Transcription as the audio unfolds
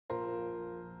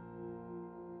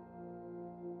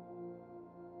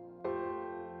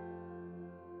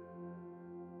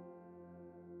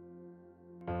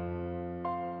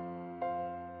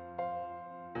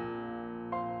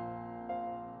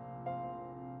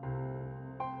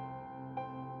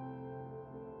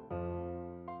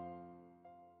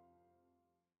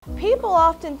People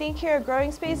often think here at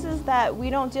Growing Spaces that we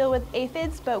don't deal with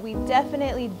aphids, but we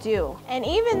definitely do. And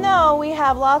even though we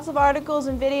have lots of articles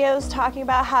and videos talking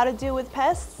about how to deal with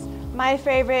pests, my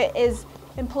favorite is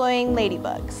employing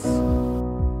ladybugs.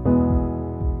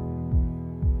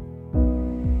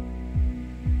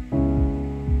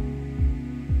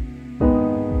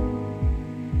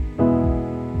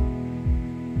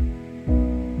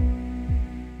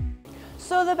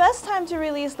 So the best time to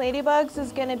release ladybugs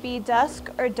is going to be dusk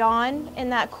or dawn, in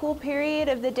that cool period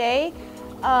of the day.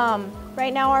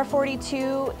 Right now our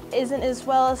 42 isn't as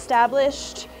well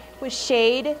established with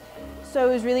shade, so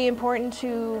it was really important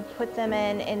to put them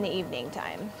in the evening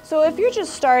time. So if you're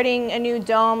just starting a new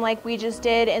dome like we just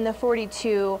did in the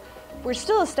 42, we're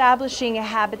still establishing a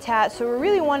habitat, so we're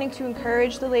really wanting to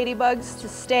encourage the ladybugs to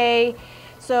stay.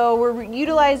 So we're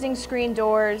utilizing screen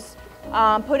doors,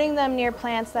 putting them near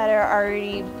plants that are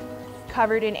already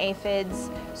covered in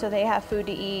aphids so they have food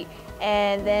to eat,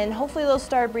 and then hopefully they'll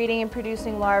start breeding and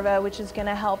producing larvae, which is going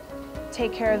to help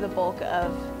take care of the bulk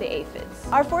of the aphids.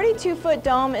 Our 42-foot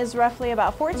dome is roughly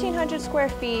about 1,400 square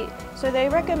feet, so they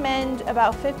recommend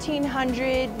about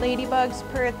 1,500 ladybugs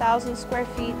per 1,000 square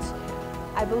feet.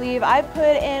 I believe I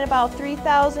put in about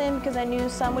 3,000 because I knew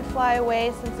some would fly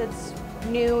away since it's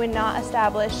new and not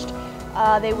established.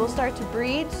 They will start to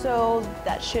breed, so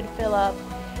that should fill up.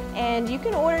 And you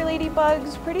can order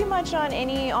ladybugs pretty much on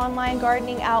any online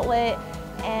gardening outlet,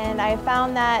 and I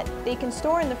found that they can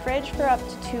store in the fridge for up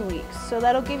to 2 weeks. So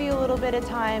that'll give you a little bit of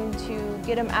time to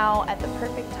get them out at the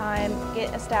perfect time,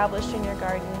 get established in your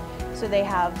garden so they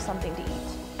have something to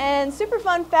eat. And super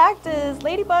fun fact is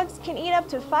ladybugs can eat up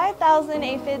to 5,000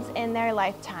 aphids in their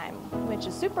lifetime, which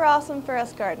is super awesome for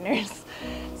us gardeners.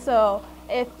 So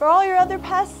for all your other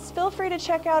pests, feel free to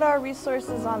check out our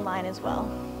resources online as well.